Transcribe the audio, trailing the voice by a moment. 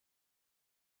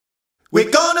We're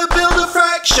gonna build a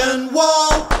fraction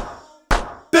wall.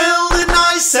 Build it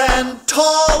nice and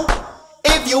tall.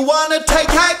 If you wanna take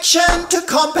action to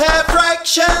compare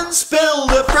fractions,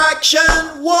 build a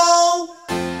fraction wall.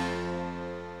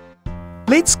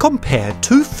 Let's compare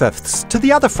 2/5 to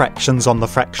the other fractions on the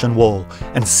fraction wall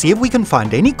and see if we can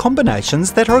find any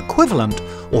combinations that are equivalent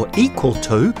or equal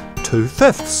to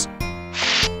 2/5.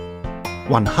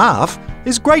 1/2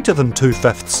 is greater than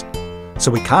 2/5, so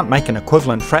we can't make an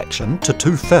equivalent fraction to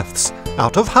 2/5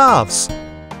 out of halves.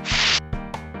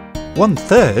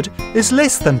 1/3 is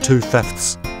less than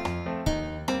 2/5,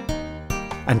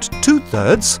 and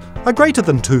 2/3 are greater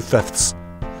than 2/5,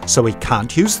 so we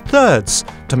can't use thirds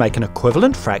to make an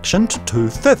equivalent fraction to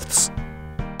 2/5.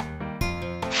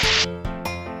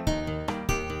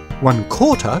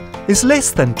 1/4 is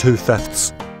less than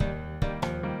 2/5,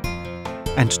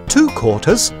 and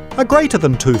 2/4 are greater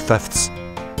than 2/5,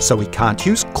 so we can't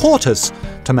use quarters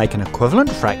to make an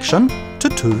equivalent fraction to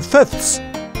 2/5.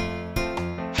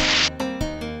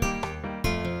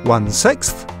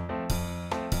 1/6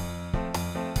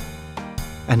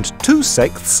 and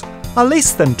 2/6 are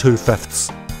less than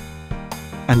 2/5,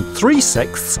 and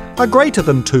 3/6 are greater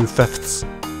than 2/5,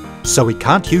 so we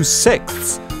can't use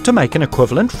sixths to make an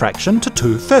equivalent fraction to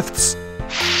 2/5.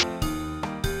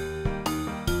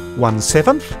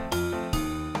 1/7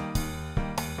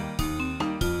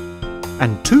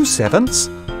 and 2/7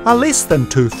 are less than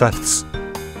 2/5,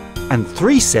 and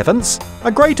 3/7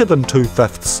 are greater than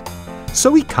 2/5,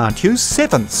 so we can't use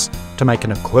sevenths to make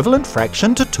an equivalent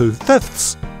fraction to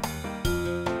 2/5.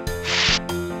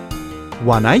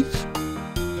 1/8,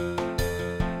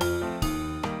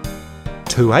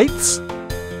 2/8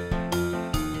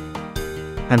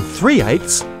 and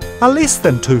 3/8 are less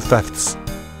than 2/5,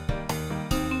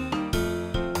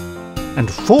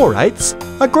 and 4/8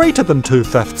 are greater than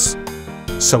 2/5,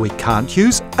 so we can't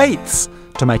use eighths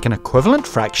to make an equivalent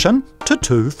fraction to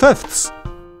 2/5.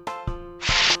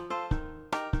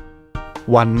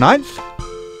 1/9,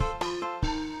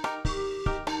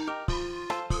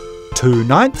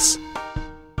 2/9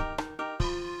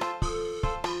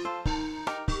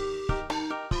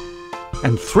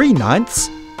 and 3/9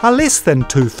 are less than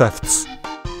 2/5,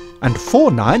 and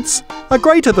 4/9 are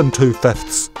greater than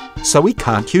 2/5, so we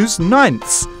can't use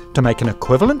ninths to make an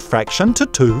equivalent fraction to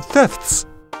 2/5.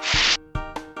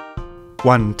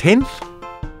 1/10,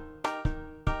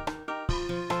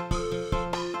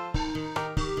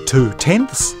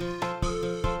 2/10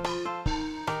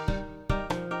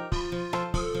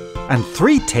 and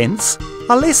 3/10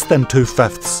 are less than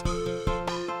 2/5,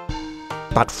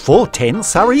 but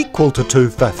 4/10 are equal to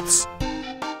 2/5,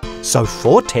 so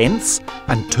 4/10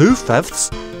 and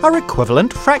 2/5 are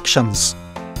equivalent fractions.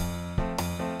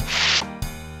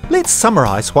 Let's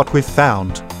summarise what we've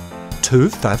found.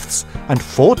 2/5 and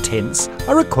 4/10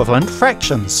 are equivalent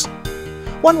fractions.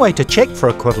 One way to check for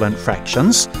equivalent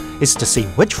fractions is to see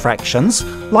which fractions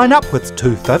line up with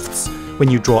 2/5 when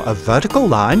you draw a vertical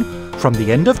line from the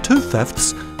end of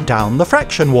 2/5 down the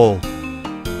fraction wall.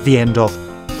 The end of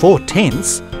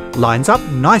 4/10 lines up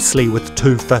nicely with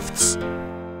 2/5.